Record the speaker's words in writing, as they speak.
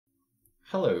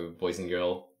Hello boys and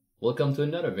girls, welcome to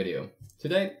another video.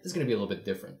 Today is going to be a little bit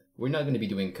different. We're not going to be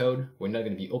doing code, we're not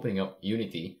going to be opening up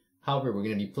Unity. However, we're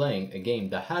going to be playing a game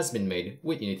that has been made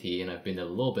with Unity, and I've been a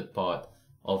little bit part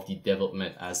of the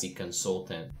development as a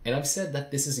consultant. And I've said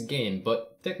that this is a game,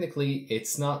 but technically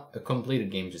it's not a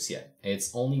completed game just yet.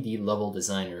 It's only the level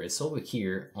designer. It's over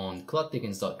here on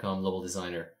clotthickens.com level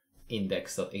designer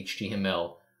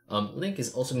index.html. Link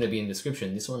is also going to be in the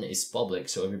description. This one is public,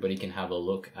 so everybody can have a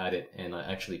look at it and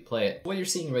actually play it. What you're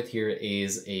seeing right here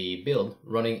is a build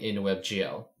running in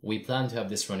WebGL. We plan to have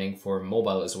this running for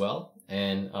mobile as well,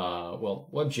 and well,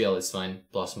 WebGL is fine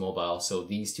plus mobile, so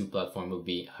these two platforms will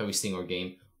be hosting our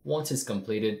game once it's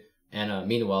completed. And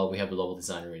meanwhile, we have a level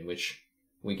designer in which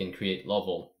we can create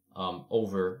level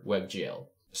over WebGL.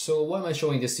 So why am I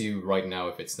showing this to you right now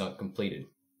if it's not completed?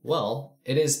 Well,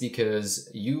 it is because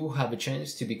you have a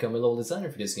chance to become a level designer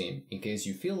for this game. In case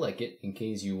you feel like it, in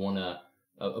case you want to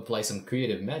apply some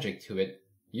creative magic to it,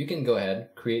 you can go ahead,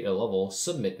 create a level,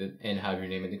 submit it, and have your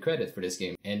name in the credit for this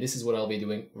game. And this is what I'll be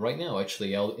doing right now,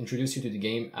 actually. I'll introduce you to the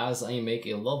game as I make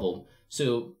a level.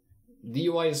 So the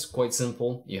UI is quite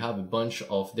simple. You have a bunch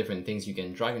of different things you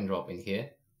can drag and drop in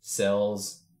here.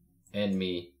 Cells,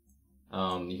 enemy,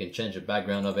 you can change the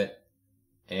background of it.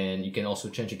 And you can also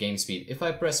change the game speed. If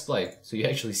I press play, so you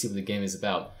actually see what the game is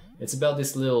about. It's about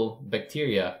this little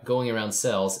bacteria going around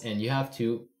cells, and you have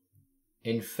to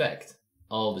infect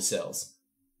all the cells.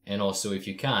 And also, if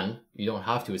you can, you don't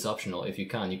have to, it's optional. If you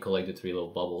can, you collect the 3 little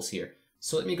bubbles here.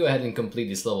 So let me go ahead and complete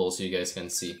this level so you guys can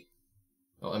see.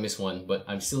 Oh, I missed one, but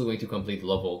I'm still going to complete the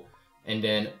level. And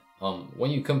then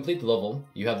when you complete the level,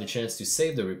 you have the chance to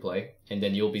save the replay, and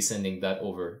then you'll be sending that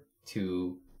over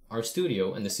to our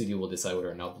studio, and the studio will decide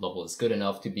whether or not the level is good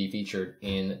enough to be featured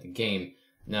in the game.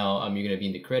 Now, you're going to be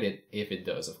in the credit if it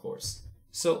does, of course.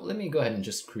 So let me go ahead and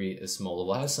just create a small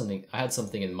level. I had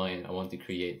something in mind I wanted to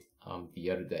create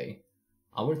the other day.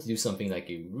 I wanted to do something like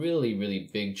a really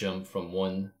big jump from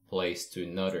one place to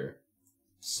another.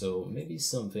 So maybe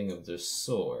something of the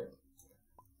sort.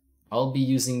 I'll be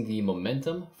using the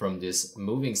momentum from this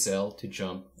moving cell to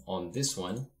jump on this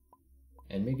one,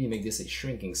 and maybe make this a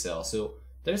shrinking cell. So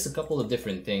there's a couple of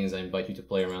different things I invite you to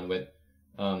play around with.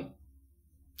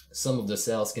 Some of the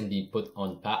cells can be put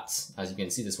on paths. As you can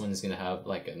see, this one is going to have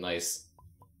like a nice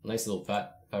little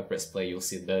path. If I press play, you'll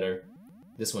see it better.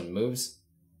 This one moves.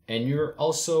 And your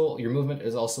movement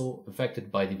is also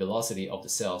affected by the velocity of the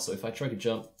cell. So if I try to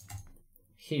jump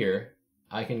here,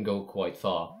 I can go quite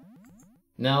far.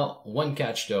 Now, one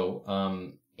catch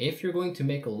though, if you're going to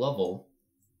make a level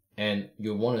and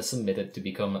you want to submit it to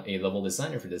become a level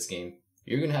designer for this game,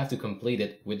 you're going to have to complete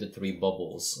it with the 3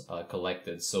 bubbles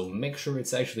collected. So make sure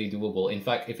it's actually doable. In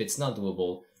fact, if it's not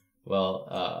doable,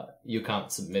 well, you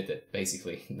can't submit it,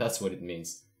 basically. That's what it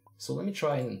means. So let me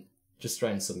try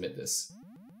and submit this.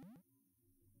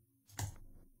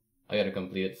 I gotta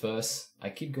complete it first.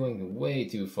 I keep going way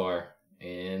too far.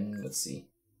 And let's see.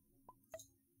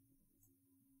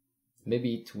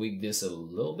 Maybe tweak this a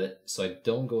little bit so I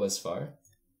don't go as far.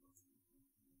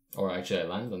 Or actually I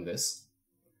land on this.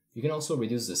 You can also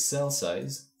reduce the cell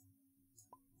size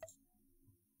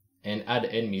and add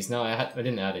enemies. Now I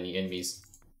didn't add any enemies.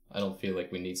 I don't feel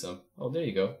like we need some. Oh, there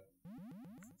you go.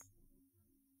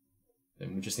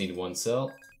 Then we just need 1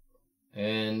 cell,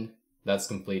 and that's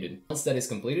completed. Once that is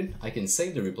completed, I can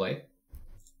save the replay.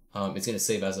 It's gonna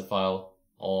save as a file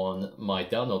on my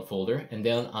download folder, and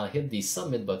then I'll hit the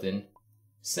submit button,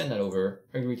 send that over,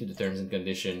 agree to the terms and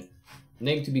condition,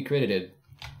 name to be credited.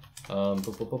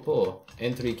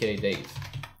 N3K Dave.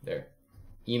 There.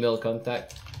 Email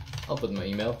contact. I'll put my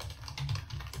email.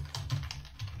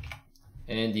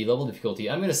 And the level difficulty.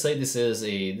 I'm gonna say this is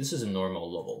a normal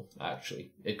level,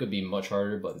 actually. It could be much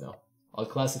harder, but no. I'll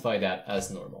classify that as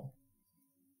normal.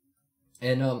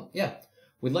 And yeah,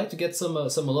 we'd like to get some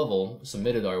level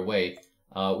submitted our way.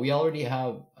 We already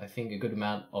have, I think, a good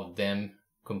amount of them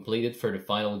completed for the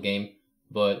final game.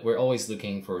 But we're always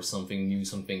looking for something new,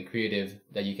 something creative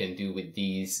that you can do with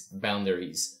these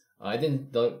boundaries.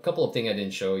 The couple of things I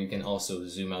didn't show, you can also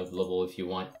zoom out the level if you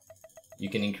want. You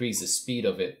can increase the speed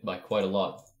of it by quite a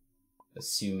lot.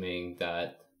 Assuming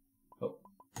that, oh,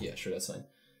 yeah, sure, that's fine.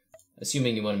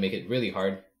 Assuming you want to make it really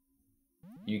hard,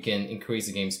 you can increase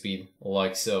the game speed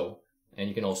like so. And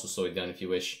you can also slow it down if you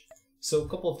wish. So a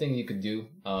couple of things you could do.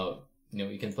 You know,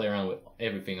 you can play around with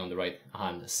everything on the right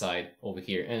hand side over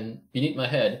here. And beneath my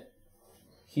head,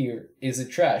 here is a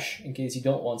trash. In case you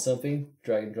don't want something,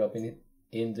 drag and drop it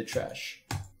in the trash.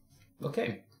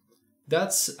 Okay,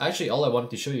 that's actually all I wanted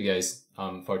to show you guys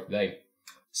for today.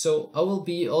 So I will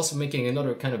be also making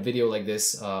another kind of video like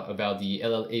this about the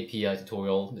LL API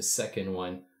tutorial, the second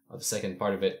one. the second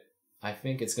part of it. I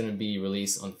think it's going to be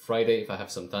released on Friday if I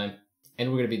have some time. And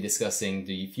we're going to be discussing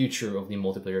the future of the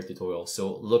multiplayer tutorial.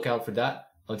 So look out for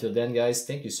that. Until then, guys,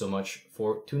 thank you so much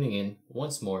for tuning in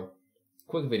once more.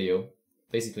 Quick video,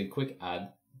 basically quick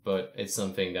ad, but it's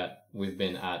something that we've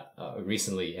been at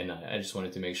recently, and I just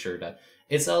wanted to make sure that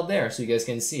it's out there so you guys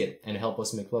can see it and help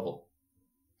us make level.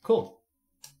 Cool.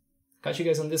 Catch you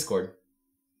guys on Discord.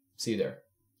 See you there.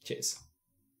 Cheers.